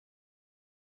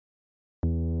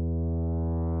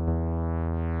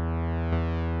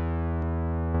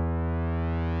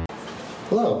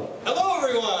Hello. Hello,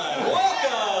 everyone.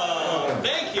 Welcome.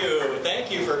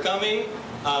 Thank you for coming.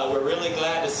 We're really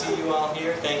glad to see you all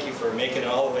here. Thank you for making it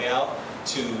all the way out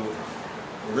to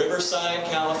Riverside,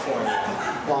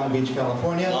 California. Long Beach,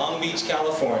 California. Long Beach,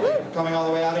 California. Coming all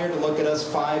the way out here to look at us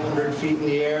 500 feet in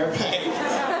the air. Right.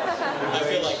 I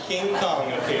feel like King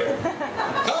Kong up here.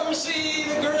 Come see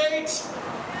the great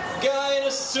guy in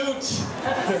a suit.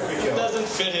 It doesn't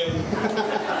fit him.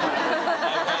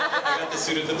 I got the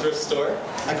suit at the thrift store.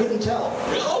 I couldn't tell.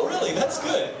 Oh, really? That's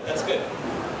good. That's good.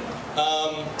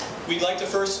 We'd like to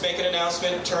first make an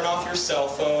announcement. Turn off your cell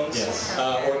phones. Yes.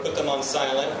 Or put them on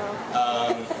silent.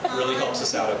 Really helps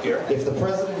us out up here. If the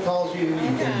president calls you, you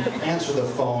can answer the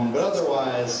phone, but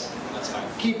otherwise, that's fine.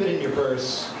 Keep it in your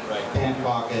purse, right. Pant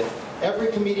pocket. Every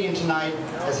comedian tonight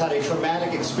has had a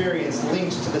traumatic experience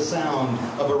linked to the sound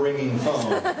of a ringing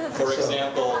phone. For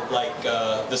example, like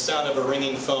the sound of a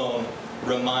ringing phone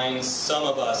reminds some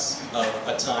of us of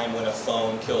a time when a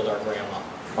phone killed our grandma.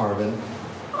 Arvin.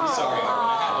 Sorry, Arvin,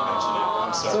 I had to mention it.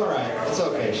 I'm sorry. It's all right. It's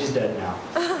okay. She's dead now.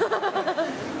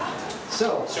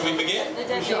 So, should we begin?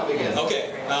 We shall begin.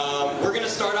 Okay. We're going to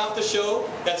start off the show.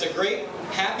 That's a great,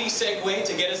 happy segue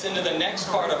to get us into the next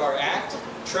part of our act.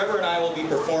 Trevor and I will be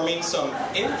performing some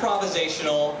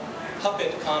improvisational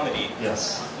puppet comedy.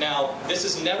 Yes. Now, this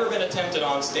has never been attempted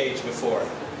on stage before.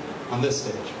 On this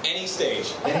stage? Any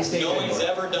stage. Any stage. No one's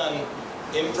ever done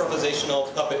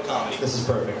improvisational puppet comedy. This is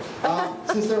perfect.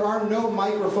 Since there are no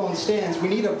microphone stands, we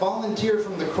need a volunteer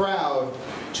from the crowd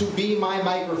to be my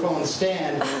microphone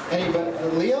stand. Anybody?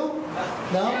 Leo?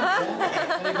 No?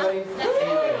 Yeah? Anybody?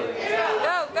 Andrew.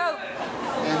 Go.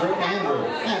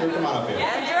 Andrew, come on up here.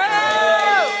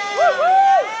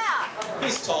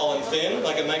 He's tall and thin,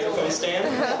 like a microphone stand.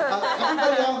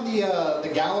 Everybody out in the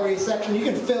gallery section, you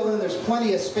can fill in. There's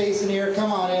plenty of space in here.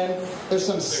 Come on in. There's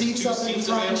some seats up in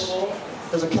front. Available.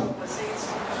 There's a couple of seats.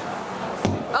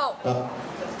 Oh.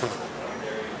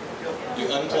 You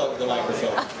unplug the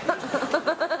microphone.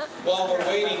 While we're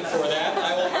waiting for that,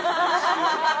 I will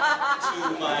introduce you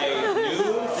to my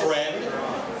new friend.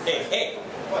 Hey.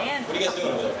 What are you guys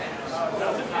doing over there?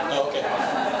 Oh, okay.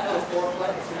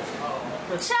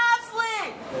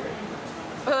 Chopstick!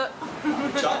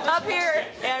 Up here,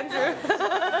 Andrew.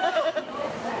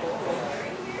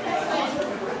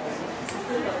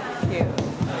 Cute.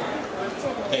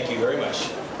 Thank you very much.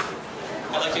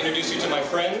 I'd like to introduce you to my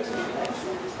friend.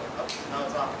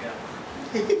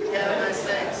 Yeah, nice,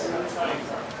 thanks.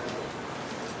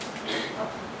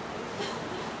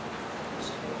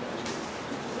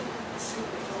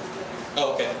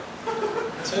 Oh, okay.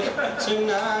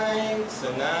 Tonight,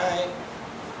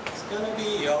 it's gonna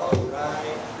be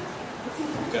alright.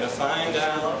 Gonna find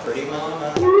out, pretty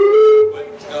mama.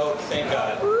 Oh, thank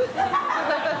God.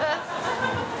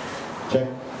 Check.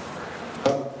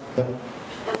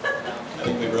 I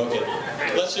think we broke it.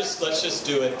 Let's just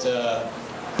do it.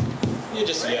 You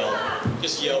just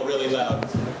yell really loud.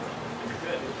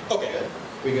 Okay.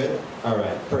 We good? All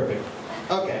right. Perfect.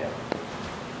 Okay.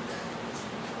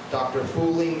 Dr.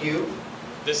 Fooling You.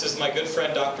 This is my good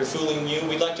friend, Dr. Fooling You.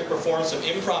 We'd like to perform some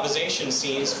improvisation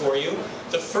scenes for you.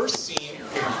 The first scene,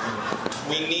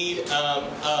 we need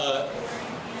a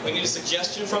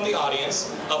suggestion from the audience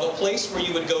of a place where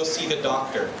you would go see the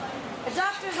doctor. A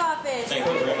doctor's office. Thank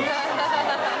you very much.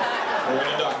 We're in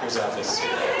a doctor's office.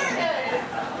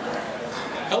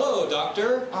 Hello,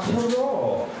 doctor.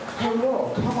 Hello.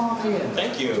 Come on in.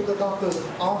 Thank you. To the doctor's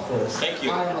office. Thank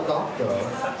you. I am a doctor.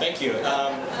 Thank you.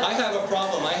 I have a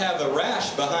problem. I have a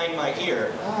rash behind my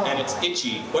ear, and it's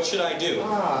itchy. What should I do?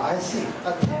 I see.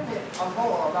 Tell me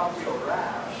more about your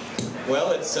rash.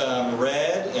 Well, it's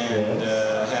red and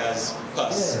has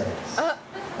pus. Yes.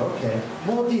 Okay.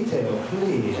 More detail,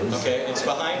 please. Okay, it's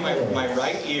behind my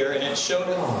right ear, and it showed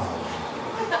it.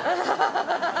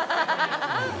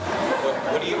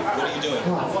 What are you doing?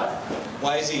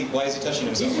 Why is he touching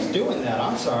himself? He's just doing that.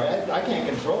 I'm sorry. I can't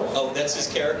control it. Oh, that's his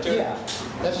character? Yeah.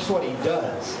 That's just what he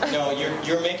does. No,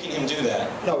 you're making him do that.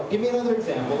 No, give me another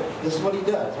example. This is what he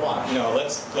does. Watch. No,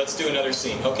 let's do another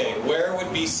scene. Okay, where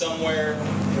would be somewhere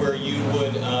where you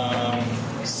would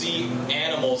see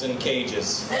animals in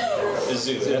cages? The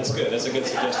zoo. That's good. That's a good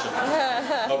suggestion.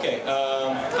 Okay.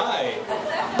 Hi.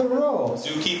 Hello.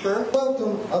 Zookeeper.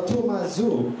 Welcome to my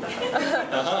zoo.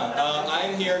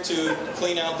 I'm here to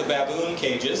clean out the baboon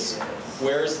cages.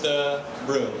 Where's the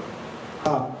broom?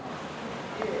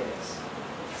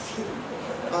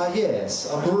 Yes,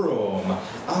 a broom.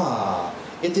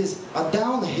 It is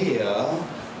down here.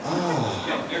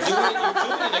 You're doing it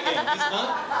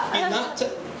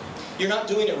again. You're not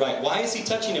doing it right. Why is he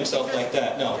touching himself like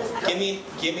that? No. Give me,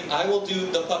 I will do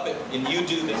the puppet, and you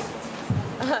do this.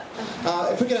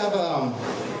 If we could have, I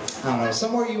don't know,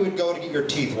 somewhere you would go to get your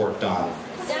teeth worked on.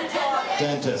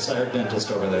 Dentist. I heard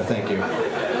dentist over there. Thank you.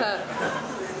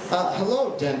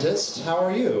 Hello, dentist. How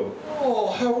are you?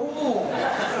 Oh, hello.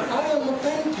 I am a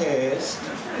dentist,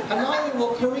 and I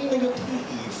will clean your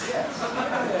teeth.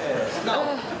 Yes.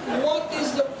 Now, what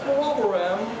is the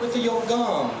problem with your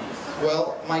gum?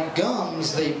 Well, my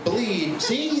gums, they bleed.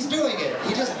 See, he's doing it.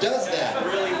 He just does that. That's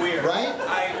really weird. Right?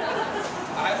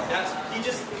 He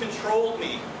just controlled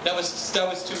me. That was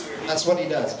too weird. That's what he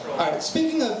does. All right,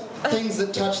 speaking of things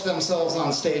that touch themselves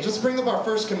on stage, let's bring up our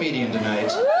first comedian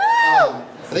tonight.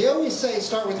 They always say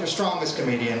start with your strongest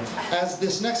comedian. As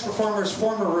this next performer's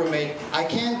former roommate, I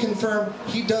can confirm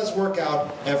he does work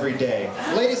out every day.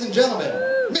 Ladies and gentlemen,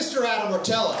 Mr. Adam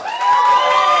Rotella.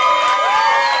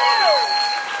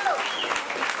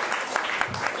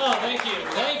 Oh, thank you,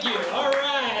 thank you. All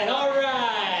right, all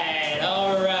right,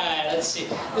 all right. Let's see.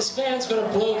 This band's going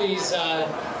to blow these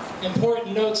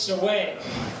important notes away.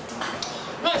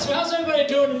 All right, so how's everybody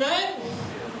doing tonight?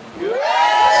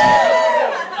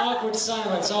 Awkward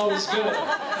silence, always good.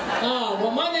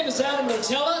 Well, my name is Adam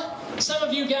Rotella. Some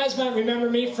of you guys might remember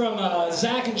me from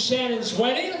Zach and Shannon's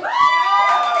wedding.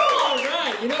 All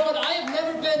right, you know what? I have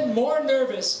never been more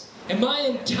nervous in my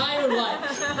entire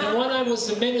life than when I was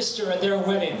the minister at their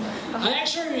wedding. I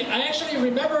actually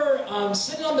remember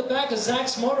sitting on the back of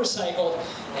Zach's motorcycle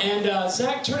and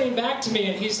Zach turning back to me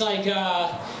and he's like,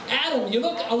 Adam, you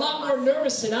look a lot more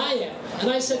nervous than I am. And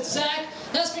I said, Zach,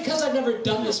 that's because I've never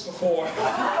done this before.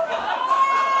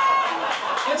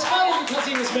 It's funny because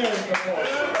he was married before.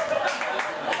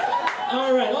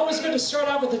 All right, always good to start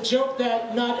out with a joke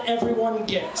that not everyone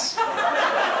gets.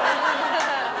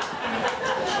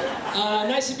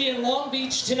 Nice to be in Long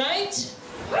Beach tonight.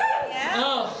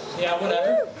 Oh, yeah,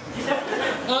 whatever.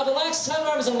 The last time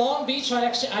I was in Long Beach, I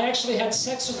actually had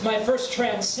sex with my first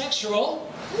transsexual.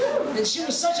 And she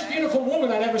was such a beautiful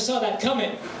woman, I never saw that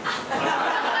coming.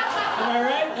 Am I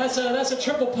right? That's a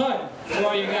triple pun for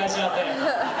all you guys out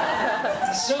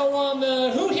there. So,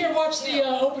 who here watched the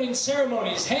opening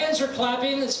ceremonies? Hands are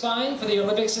clapping, it's fine, for the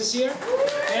Olympics this year.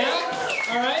 Yeah?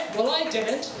 All right, well I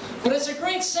didn't. But it's a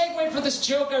great segue for this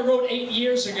joke I wrote 8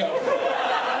 years ago.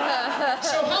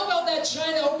 So how about that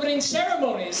China opening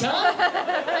ceremonies, huh?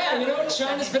 Yeah, you know,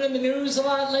 China's been in the news a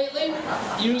lot lately,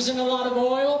 using a lot of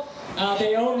oil.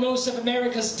 They own most of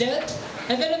America's debt.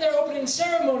 And then in their opening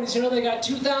ceremonies, you know, they got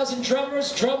 2,000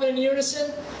 drummers drumming in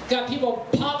unison, got people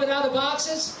popping out of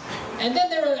boxes. And then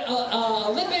their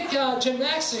Olympic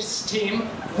gymnastics team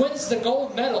wins the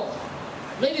gold medal.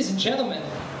 Ladies and gentlemen,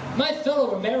 my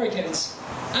fellow Americans,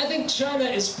 I think China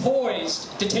is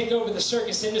poised to take over the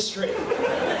circus industry.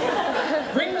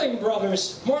 Ringling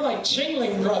Brothers, more like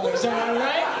Chingling Brothers, am I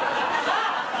right?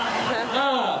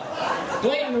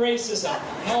 Blatant racism,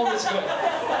 always good.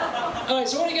 All right,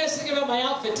 so what do you guys think about my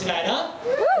outfit tonight, huh?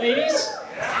 Ladies,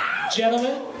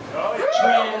 gentlemen,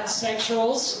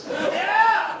 transsexuals.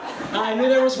 I knew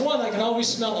there was one, I can always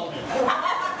smell them.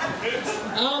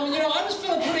 You know, I was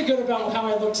feeling pretty good about how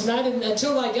I looked tonight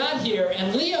until I got here,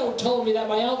 and Leo told me that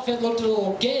my outfit looked a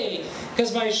little gay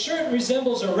because my shirt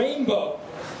resembles a rainbow.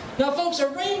 Now, folks, a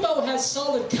rainbow has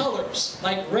solid colors,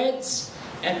 like reds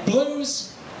and blues.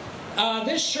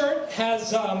 This shirt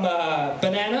has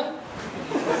banana,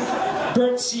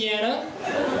 burnt sienna,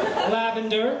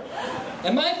 lavender,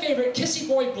 and my favorite, Kissy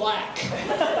Boy Black.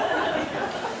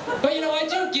 But you know, I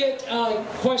do get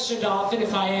questioned often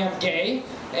if I am gay,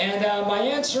 and my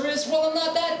answer is, well, I'm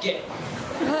not that gay.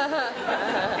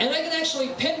 And I can actually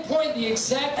pinpoint the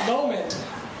exact moment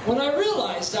when I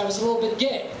realized I was a little bit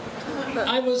gay.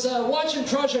 I was watching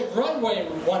Project Runway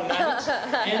one night,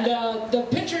 and the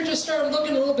picture just started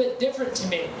looking a little bit different to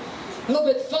me, a little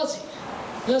bit fuzzy.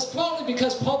 And that's probably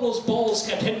because Pablo's balls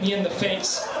kept hitting me in the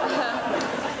face.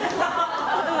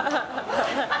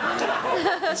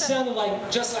 It sounded like,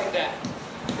 just like that.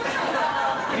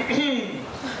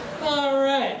 All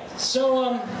right, so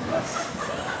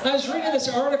I was reading this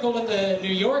article in the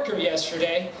New Yorker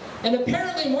yesterday, and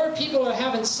apparently more people are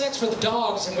having sex with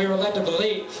dogs than we were led to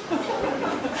believe.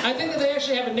 I think that they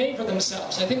actually have a name for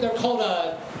themselves. I think they're called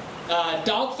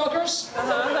dog fuckers.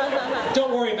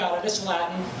 Don't worry about it, it's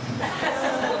Latin.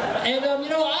 And you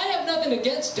know, I have nothing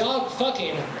against dog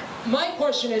fucking. My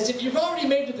question is, if you've already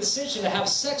made the decision to have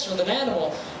sex with an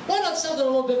animal, why not something a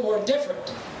little bit more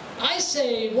different? I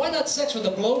say, why not sex with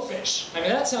a blowfish? I mean,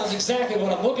 that sounds exactly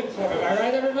what I'm looking for. Am I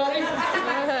right, everybody?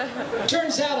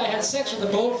 Turns out I had sex with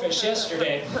a blowfish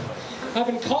yesterday. I've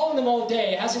been calling him all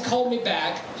day. Hasn't called me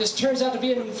back. Just turns out to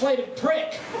be an inflated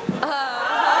prick.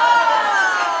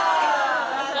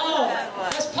 Oh,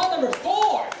 that's pun number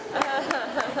 4.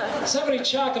 Somebody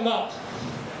chalk him up.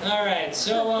 All right,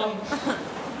 so,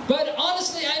 but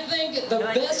honestly, I think the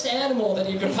best animal that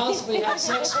you could possibly have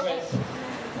sex with,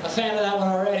 a fan of that one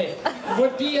already,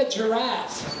 would be a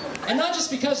giraffe. And not just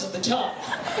because of the tongue,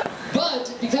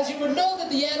 but because you would know that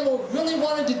the animal really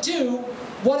wanted to do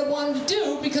what it wanted to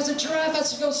do, because a giraffe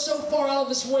has to go so far out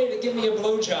of its way to give me a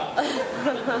blowjob.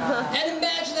 And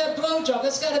imagine that blowjob,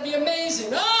 that's got to be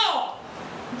amazing. Oh,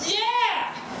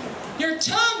 yeah! Your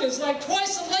tongue is like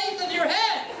twice the length of your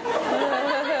head.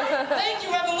 Thank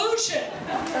you, evolution.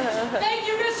 Thank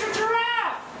you, Mr.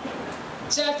 Giraffe.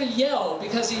 So I have to yell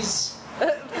because he's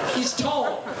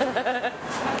tall.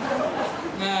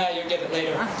 You'll get it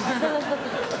later.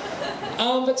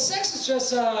 But sex is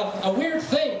just a weird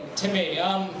thing to me.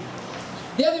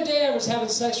 The other day I was having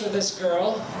sex with this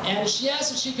girl, and she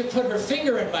asked if she could put her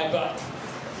finger in my butt.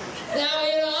 Now,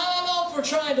 you know, I'm all for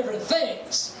trying different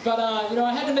things, but, you know,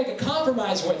 I had to make a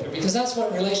compromise with her, because that's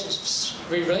what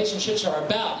relationships are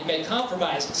about. You make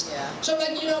compromises. Yeah. So I'm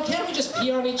like, you know, can't we just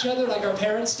pee on each other like our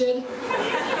parents did?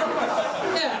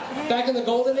 Yeah, back in the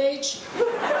golden age.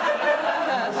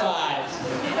 Number 5.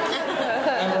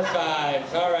 Number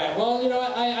 5. All right, well, you know,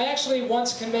 I actually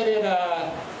once committed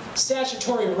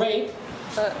statutory rape.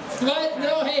 But,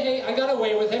 no, hey, I got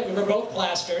away with it. We were both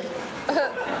plastered.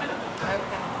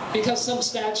 Because some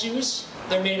statues,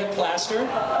 they're made of plaster. Yeah,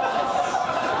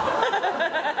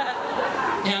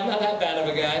 I'm not that bad of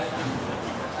a guy.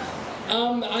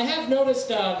 I have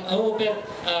noticed a little bit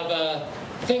of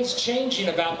things changing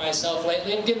about myself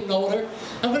lately. I'm getting older.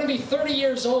 I'm going to be 30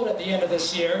 years old at the end of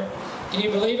this year. Can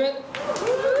you believe it?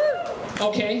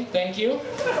 Okay, thank you.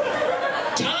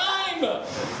 Time!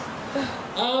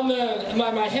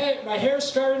 My hair's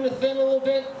starting to thin a little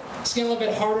bit. It's getting a little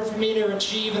bit harder for me to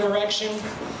achieve an erection.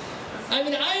 I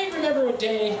mean, I remember a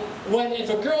day when if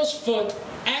a girl's foot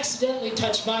accidentally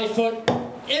touched my foot,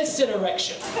 instant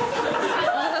erection.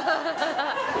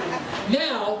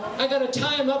 Now, I gotta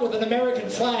tie him up with an American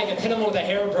flag and hit him with a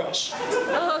hairbrush.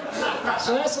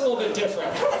 So that's a little bit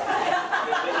different.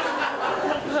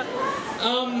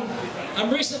 I'm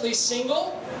recently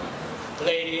single.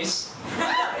 Ladies.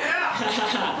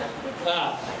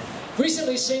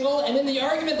 Recently single, and in the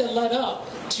argument that led up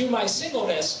to my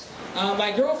singleness,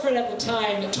 my girlfriend at the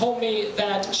time told me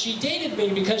that she dated me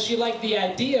because she liked the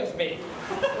idea of me.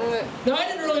 Now, I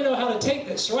didn't really know how to take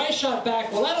this, so I shot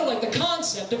back, well, I don't like the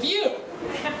concept of you.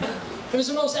 It was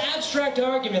the most abstract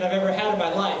argument I've ever had in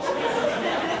my life.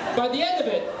 By the end of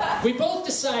it, we both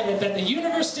decided that the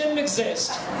universe didn't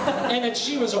exist and that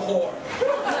she was a whore.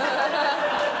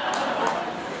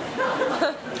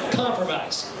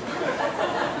 Compromise.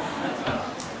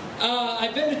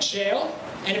 I've been to jail.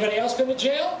 Anybody else been to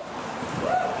jail?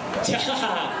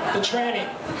 The tranny.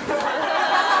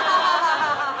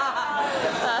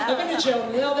 I've been to jail.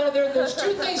 Now, there's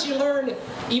 2 things you learn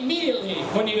immediately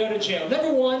when you go to jail.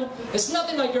 Number 1, it's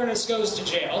nothing like Ernest Goes to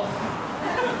Jail.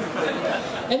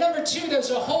 And number 2, there's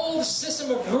a whole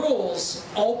system of rules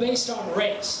all based on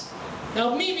race.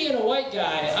 Now, me being a white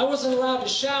guy, I wasn't allowed to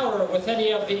shower with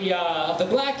any of the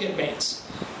black inmates.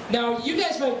 Now, you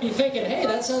guys might be thinking, hey,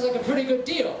 that sounds like a pretty good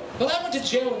deal. Well, I went to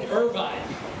jail in Irvine.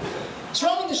 So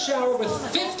I'm in the shower with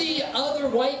 50 other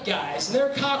white guys, and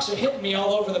their cocks are hitting me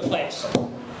all over the place.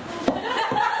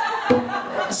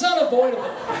 It's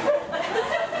unavoidable.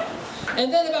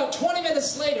 And then about 20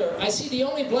 minutes later, I see the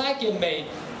only black inmate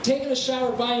taking a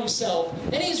shower by himself,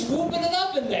 and he's whooping it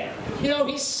up in there. You know,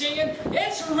 he's singing,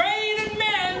 "It's raining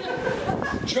men,"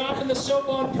 dropping the soap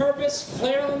on purpose,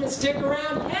 flailing his dick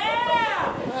around.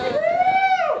 Yeah!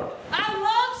 Woo! I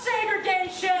love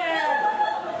segregation!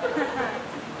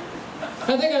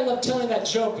 I think I love telling that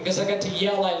joke because I got to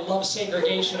yell, "I love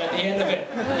segregation" at the end of it.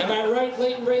 Am I right,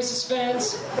 latent racist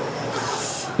fans?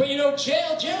 But you know,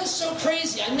 jail is so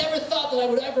crazy. I never thought that I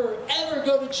would ever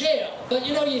go to jail. But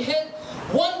you know, you hit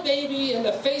one baby in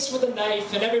the face with a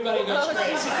knife and everybody goes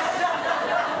crazy.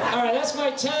 All right, that's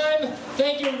my time.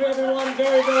 Thank you everyone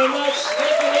very, very much.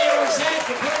 Thank you, Leo and Zach,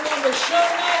 for putting on the show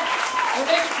tonight. And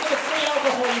thank you for the free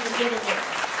alcohol you've been giving me.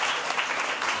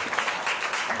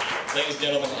 Ladies and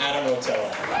gentlemen, Adam Rotella.